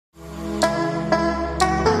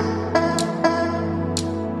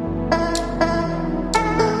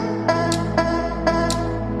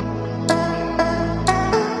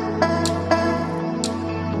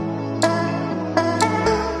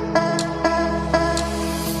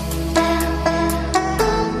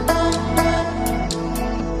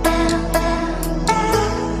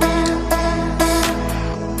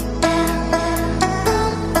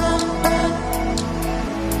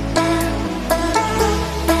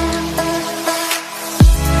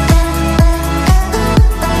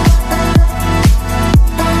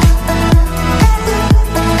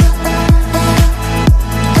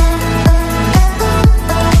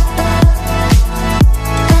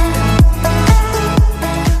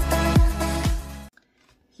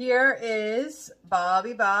here is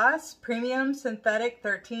Bobbi Boss Premium Synthetic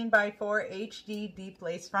 13x4 HD Deep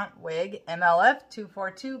Lace Front Wig,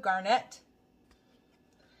 MLF242 Garnet.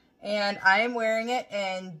 And I am wearing it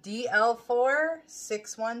in DL4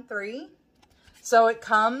 613. So it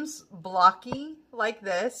comes blocky like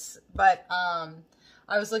this, but I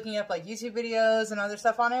was looking up like YouTube videos and other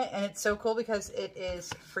stuff on it, and it's so cool because it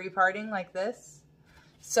is free parting like this.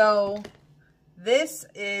 So this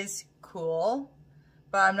is cool,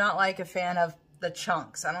 but I'm not like a fan of the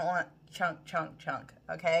chunks. I don't want chunk,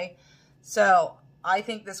 okay? So I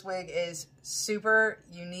think this wig is super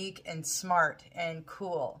unique and smart and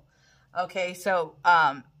cool. Okay, so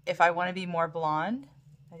if I want to be more blonde,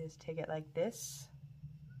 I just take it like this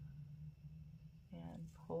and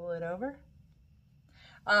pull it over.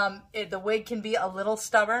 The wig can be a little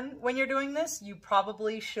stubborn when you're doing this. You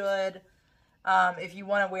probably should, if you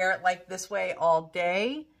want to wear it like this way all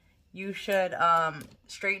day, you should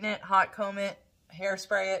straighten it, hot comb it,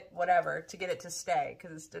 hairspray it, whatever, to get it to stay,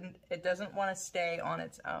 because it doesn't want to stay on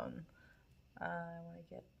its own. I want to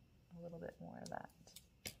get a little bit more of that.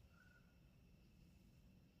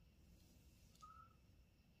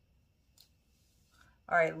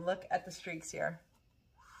 All right, look at the streaks here.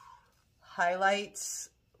 Highlights,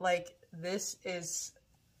 like this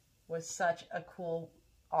was such a cool,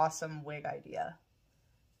 awesome wig idea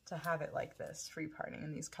to have it like this, free parting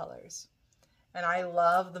in these colors. And I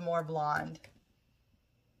love the more blonde.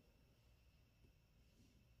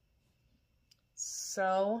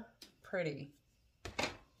 So pretty.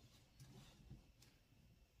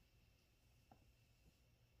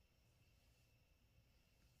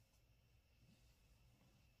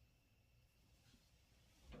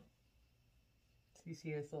 So you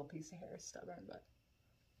see this little piece of hair is stubborn, but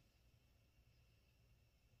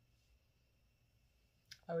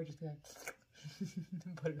I would just be like,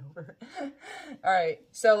 put it over. All right,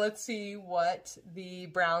 so let's see what the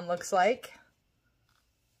brown looks like.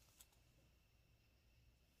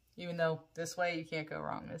 Even though this way, you can't go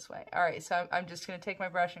wrong this way. All right, so I'm just gonna take my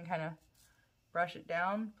brush and kind of brush it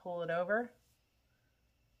down, pull it over.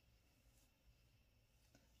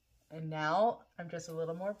 And now I'm just a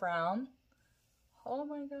little more brown. Oh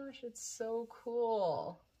my gosh, it's so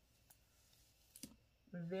cool.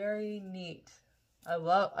 Very neat.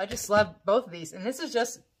 I just love both of these. And this is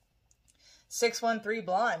just 613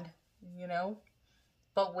 blonde, you know,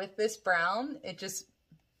 but with this brown, it just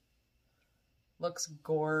looks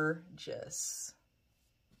gorgeous.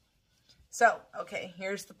 So, okay,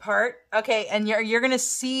 here's the part. Okay, and you're gonna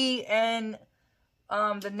see in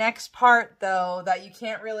the next part though that you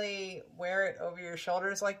can't really wear it over your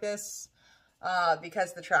shoulders like this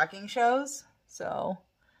because the tracking shows. So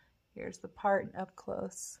here's the part up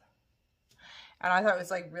close. And I thought it was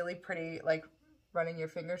like really pretty, like running your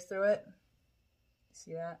fingers through it.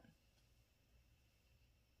 See that?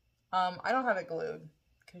 I don't have it glued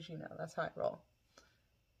because, you know, that's how I roll.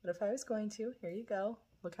 But if I was going to, here you go.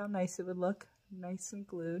 Look how nice it would look. Nice and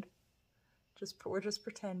glued. We're just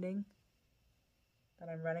pretending that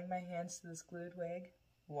I'm running my hands through this glued wig.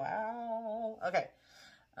 Wow. Okay.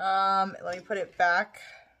 Let me put it back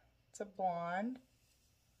to blonde.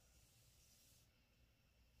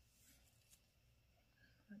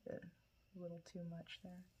 I did a little too much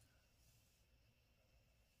there.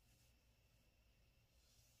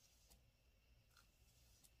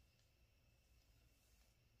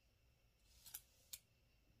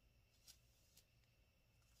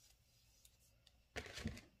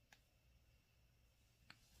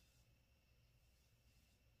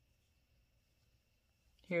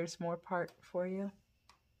 Here's more part for you.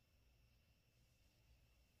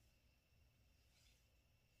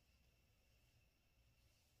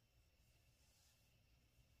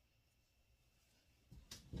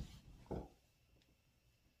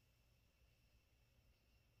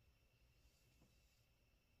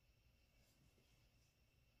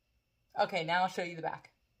 Okay, now I'll show you the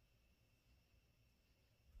back.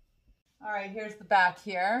 All right, here's the back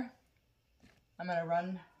here. I'm gonna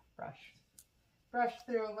run brush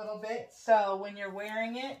through a little bit. So when you're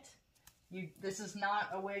wearing it, this is not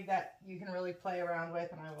a wig that you can really play around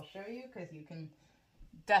with, and I will show you because you can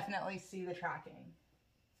definitely see the tracking.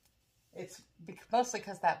 It's mostly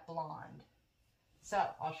because that blonde. So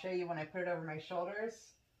I'll show you when I put it over my shoulders,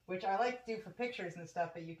 which I like to do for pictures and stuff,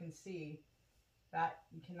 but you can see that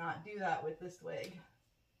you cannot do that with this wig.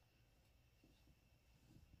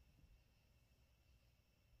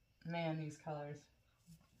 Man, these colors.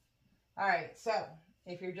 All right, so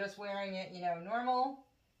if you're just wearing it, you know, normal,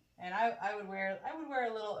 and I would wear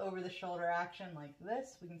a little over the shoulder action like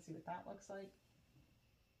this. We can see what that looks like.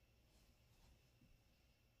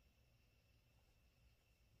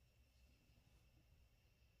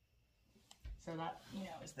 So that, you know,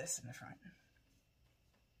 is this in the front.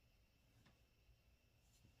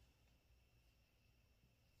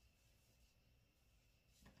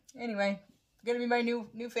 Anyway, gonna be my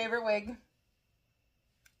new favorite wig.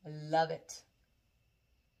 I love it.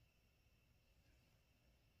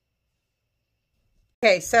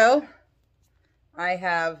 Okay, so I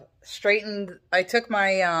have straightened, I took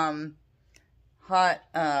my hot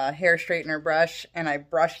hair straightener brush and I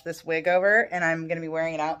brushed this wig over, and I'm going to be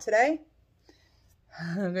wearing it out today.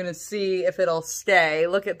 I'm going to see if it'll stay.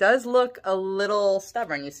 Look, it does look a little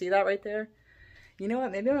stubborn. You see that right there? You know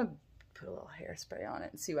what? Maybe I'm going to put a little hairspray on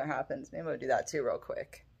it and see what happens. Maybe I'll do that too real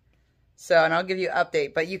quick. So, and I'll give you an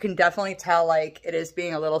update, but you can definitely tell like it is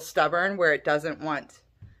being a little stubborn where it doesn't want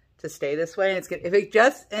to stay this way. And it's good. If it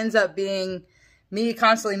just ends up being me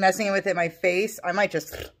constantly messing with it in my face, I might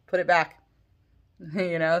just put it back.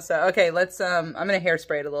 You know, so okay, let's I'm gonna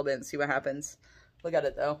hairspray it a little bit and see what happens. Look at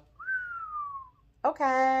it though.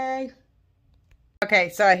 Okay,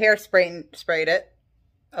 so I sprayed it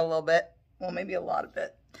a little bit. Well, maybe a lot of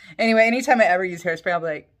it. Anyway, anytime I ever use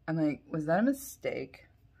hairspray, I'm like, was that a mistake?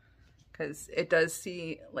 Because it does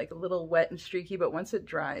see like a little wet and streaky, but once it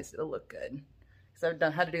dries, it'll look good. Because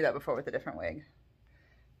I've had to do that before with a different wig.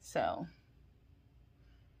 So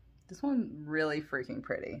this one's really freaking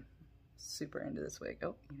pretty. Super into this wig.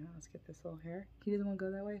 Oh, yeah, let's get this little hair. He doesn't want to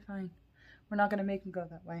go that way? Fine. We're not going to make him go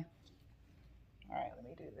that way. All right, let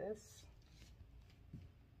me do this.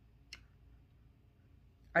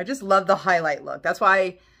 I just love the highlight look. That's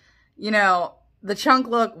why, you know, the chunk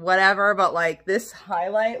look, whatever, but like this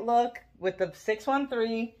highlight look with the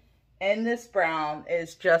 613 and this brown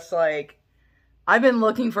is just like, I've been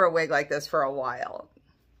looking for a wig like this for a while.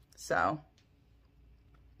 So.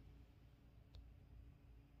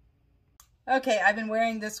 Okay, I've been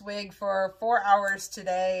wearing this wig for 4 hours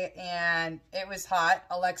today, and it was hot.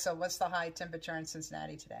 Alexa, what's the high temperature in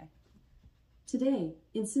Cincinnati today? Today,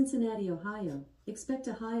 in Cincinnati, Ohio, expect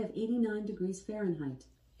a high of 89 degrees Fahrenheit.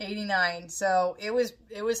 89. So it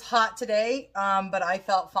was hot today, but I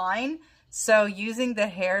felt fine. So using the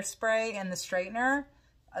hairspray and the straightener,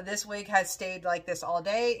 this wig has stayed like this all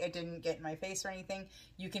day. It didn't get in my face or anything.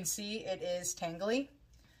 You can see it is tangly.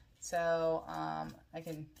 So I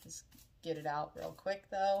can just get it out real quick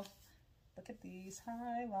though. Look at these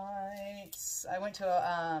highlights. I went to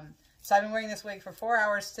a, so I've been wearing this wig for 4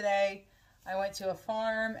 hours today. I went to a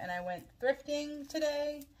farm and I went thrifting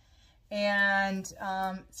today, and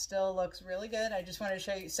still looks really good. I just wanted to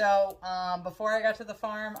show you. So before I got to the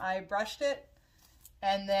farm, I brushed it.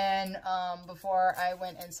 And then before I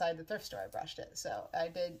went inside the thrift store, I brushed it. So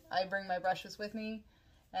I bring my brushes with me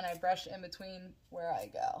and I brush in between where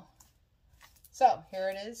I go. So here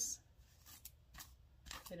it is.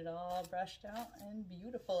 Get it all brushed out and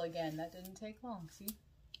beautiful again. That didn't take long, see?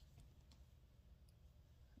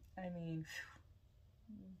 I mean,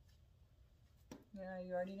 yeah,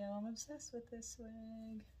 you already know I'm obsessed with this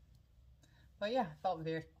wig. But yeah,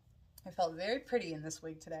 I felt very pretty in this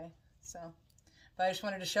wig today. So, but I just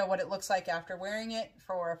wanted to show what it looks like after wearing it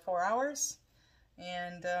for 4 hours.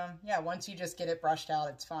 And yeah, once you just get it brushed out,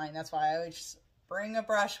 it's fine. That's why I always just bring a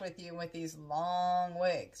brush with you with these long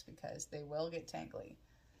wigs, because they will get tangly.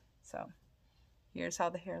 So here's how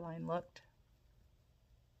the hairline looked.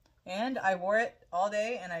 And I wore it all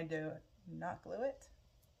day, and I do not glue it.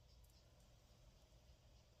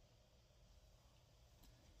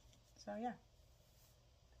 So yeah,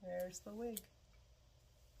 there's the wig.